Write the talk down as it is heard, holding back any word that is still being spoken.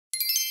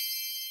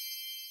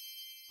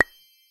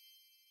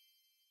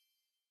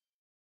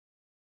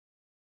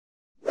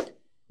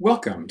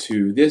Welcome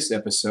to this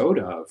episode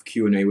of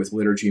Q&A with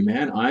Liturgy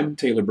Man. I'm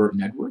Taylor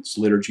Burton-Edwards,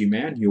 Liturgy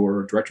Man,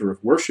 your Director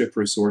of Worship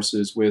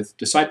Resources with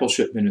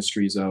Discipleship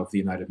Ministries of the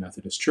United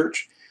Methodist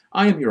Church.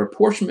 I am your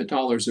apportionment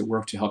dollars at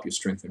work to help you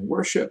strengthen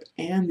worship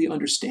and the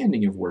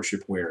understanding of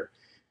worship where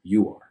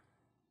you are.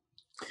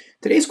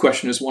 Today's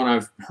question is one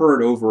I've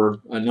heard over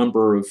a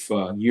number of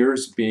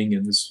years being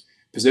in this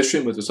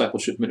position with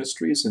Discipleship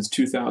Ministries since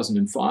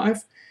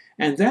 2005,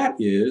 and that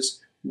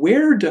is,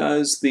 where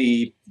does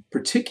the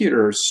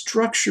particular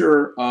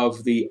structure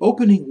of the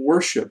opening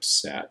worship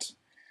set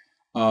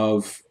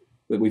that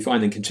we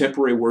find in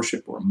contemporary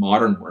worship or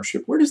modern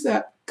worship, where does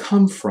that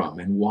come from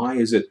and why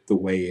is it the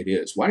way it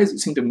is? Why does it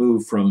seem to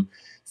move from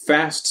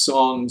fast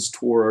songs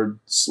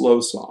toward slow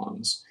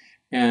songs?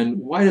 And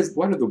what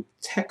are the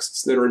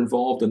texts that are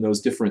involved in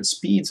those different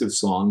speeds of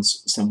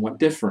songs somewhat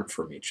different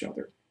from each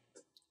other?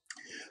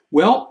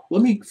 Well,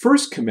 let me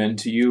first commend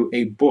to you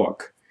a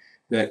book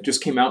that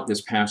just came out this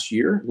past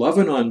year,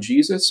 Lovin' on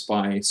Jesus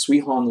by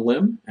Swee-Hong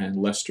Lim and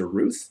Lester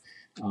Ruth.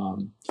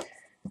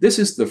 This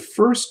is the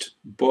first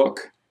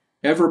book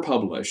ever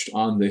published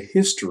on the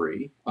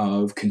history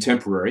of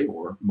contemporary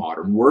or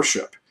modern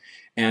worship,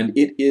 and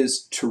it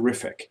is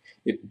terrific.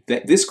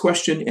 This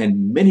question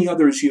and many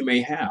others you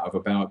may have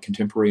about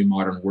contemporary and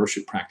modern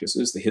worship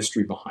practices, the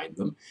history behind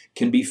them,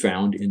 can be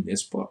found in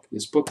this book.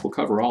 This book will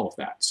cover all of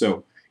that.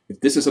 So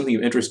if this is something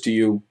of interest to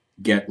you,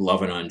 get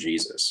Lovin' on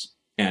Jesus.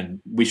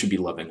 And we should be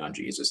loving on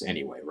Jesus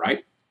anyway,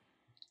 right?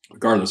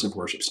 Regardless of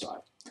worship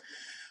style.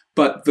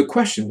 But the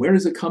question, where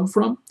does it come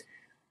from?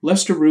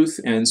 Lester Ruth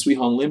and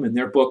Swee-Hong Lim in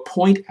their book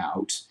point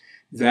out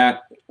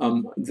that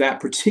that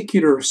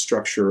particular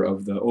structure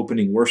of the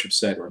opening worship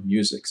set or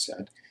music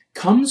set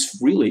comes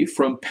really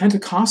from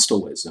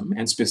Pentecostalism,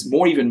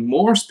 and even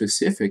more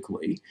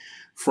specifically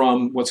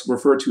from what's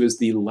referred to as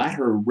the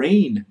Latter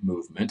Rain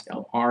movement,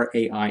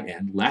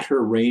 L-R-A-I-N,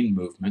 Latter Rain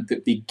movement,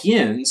 that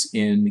begins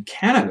in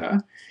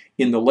Canada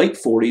in the late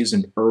 40s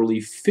and early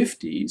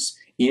 50s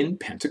in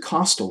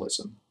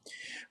Pentecostalism.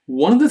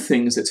 One of the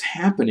things that's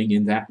happening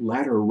in that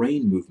Latter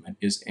Rain movement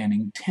is an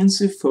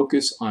intensive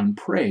focus on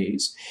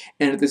praise,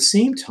 and at the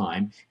same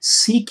time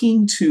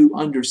seeking to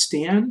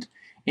understand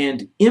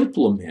and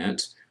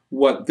implement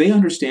what they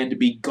understand to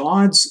be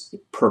God's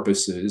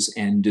purposes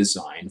and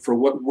design for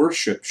what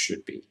worship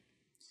should be.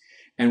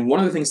 And one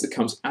of the things that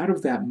comes out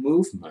of that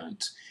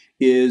movement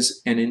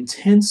is an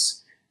intense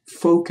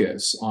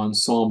focus on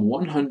Psalm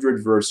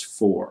 100, verse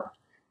 4.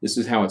 This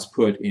is how it's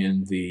put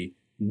in the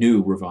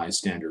New Revised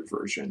Standard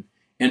Version.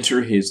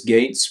 Enter his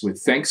gates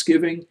with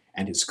thanksgiving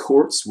and his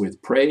courts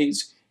with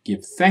praise.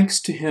 Give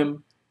thanks to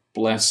him.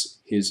 Bless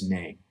his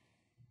name.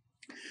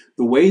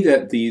 The way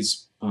that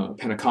these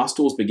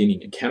Pentecostals,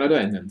 beginning in Canada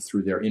and then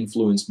through their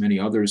influence many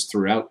others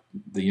throughout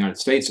the United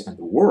States and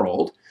the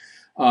world,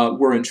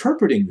 were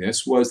interpreting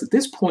this was that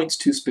this points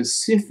to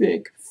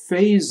specific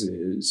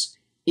phases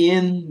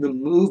in the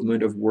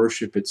movement of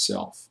worship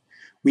itself.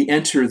 We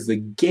enter the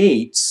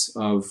gates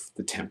of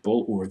the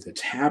temple or the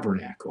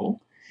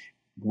tabernacle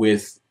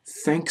with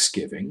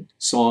thanksgiving,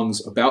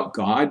 songs about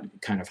God,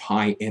 kind of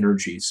high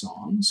energy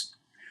songs.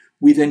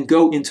 We then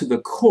go into the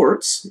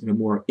courts in a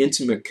more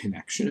intimate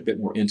connection, a bit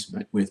more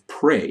intimate, with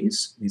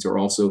praise. These are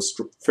also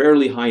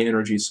fairly high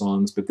energy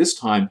songs, but this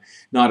time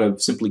not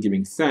of simply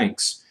giving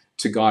thanks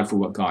to God for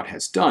what God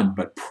has done,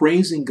 but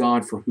praising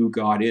God for who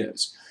God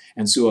is.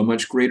 And so a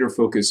much greater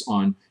focus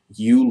on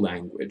you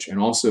language and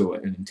also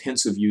an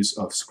intensive use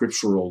of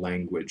scriptural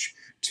language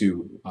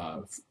to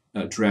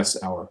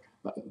address our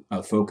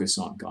focus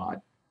on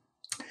God.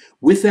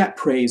 With that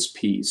praise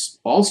piece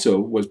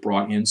also was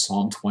brought in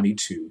Psalm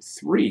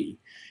 22:3.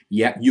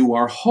 Yet you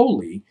are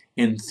holy,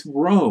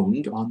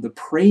 enthroned on the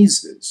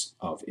praises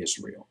of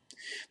Israel.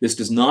 This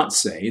does not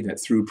say that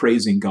through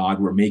praising God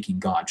we're making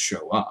God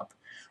show up.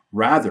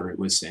 Rather, it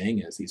was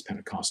saying, as these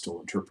Pentecostal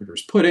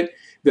interpreters put it,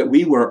 that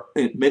we were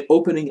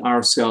opening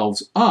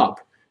ourselves up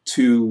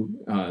to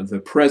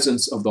the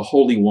presence of the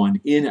Holy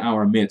One in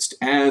our midst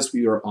as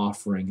we are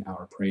offering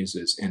our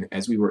praises. And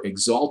as we were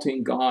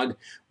exalting God,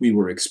 we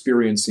were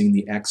experiencing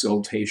the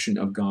exaltation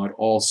of God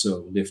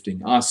also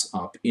lifting us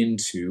up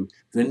into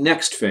the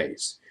next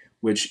phase,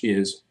 which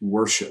is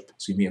worship.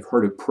 So you may have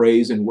heard of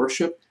praise and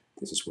worship.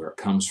 This is where it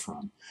comes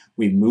from.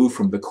 We move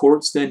from the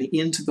courts then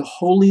into the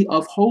Holy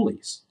of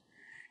Holies.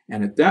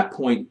 And at that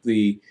point,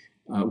 we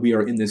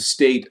are in this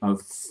state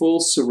of full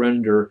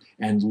surrender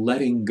and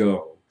letting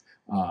go,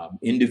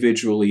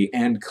 individually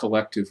and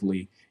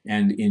collectively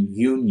and in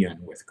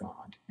union with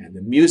God. And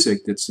the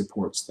music that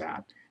supports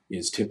that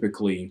is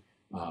typically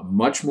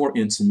much more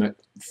intimate,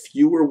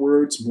 fewer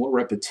words, more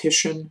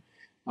repetition,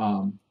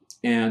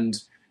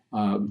 and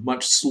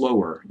much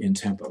slower in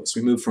tempo. So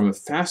we move from a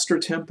faster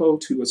tempo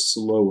to a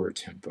slower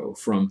tempo,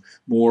 from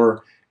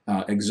more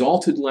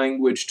exalted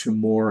language to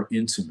more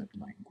intimate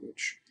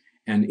language.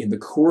 And in the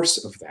course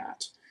of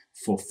that,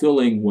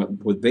 fulfilling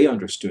what they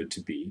understood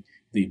to be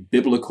the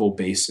biblical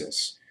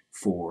basis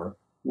for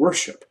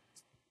worship.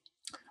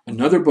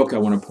 Another book I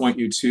want to point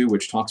you to,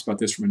 which talks about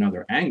this from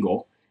another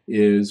angle,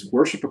 is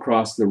Worship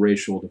Across the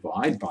Racial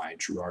Divide by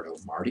Gerardo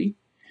Marti.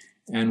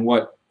 And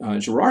what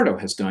Gerardo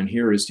has done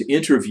here is to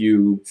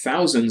interview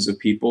thousands of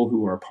people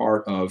who are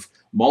part of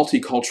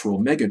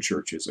multicultural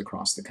megachurches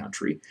across the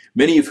country,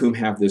 many of whom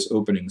have this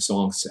opening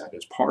song set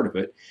as part of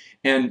it.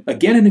 And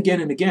again and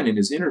again and again in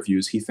his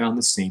interviews, he found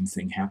the same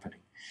thing happening.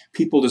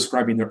 People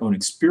describing their own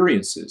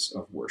experiences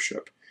of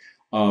worship,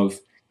 of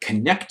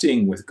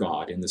connecting with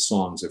God in the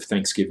songs of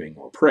thanksgiving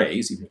or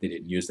praise, even if they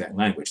didn't use that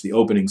language, the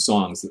opening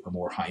songs that were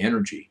more high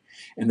energy.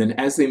 And then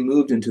as they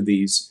moved into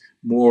these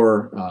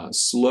more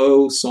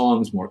slow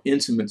songs, more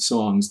intimate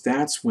songs,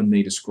 that's when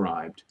they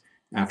described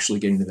actually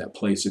getting to that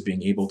place of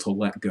being able to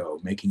let go,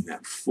 making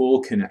that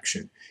full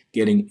connection,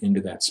 getting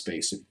into that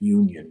space of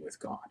union with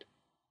God.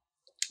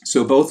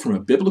 So both from a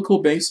biblical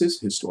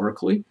basis,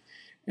 historically,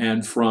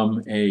 and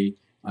from an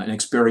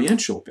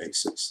experiential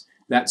basis,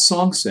 that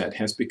song set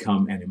has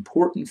become an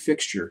important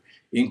fixture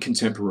in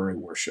contemporary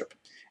worship,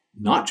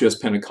 not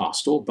just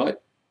Pentecostal,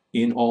 but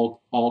in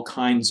all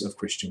kinds of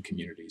Christian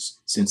communities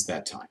since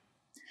that time.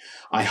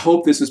 I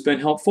hope this has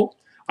been helpful.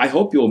 I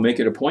hope you'll make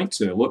it a point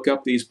to look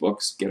up these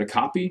books, get a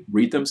copy,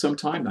 read them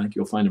sometime. I think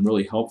you'll find them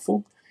really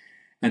helpful.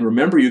 And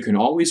remember, you can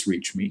always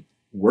reach me,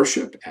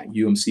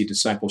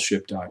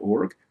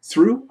 worship@umcdiscipleship.org,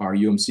 through our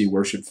UMC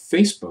Worship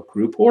Facebook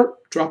group, or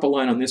drop a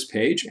line on this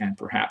page, and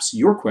perhaps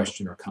your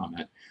question or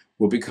comment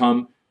will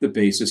become the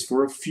basis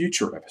for a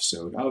future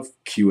episode of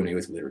Q&A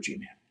with Liturgy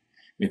Man.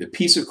 May the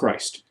peace of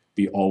Christ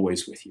be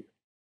always with you.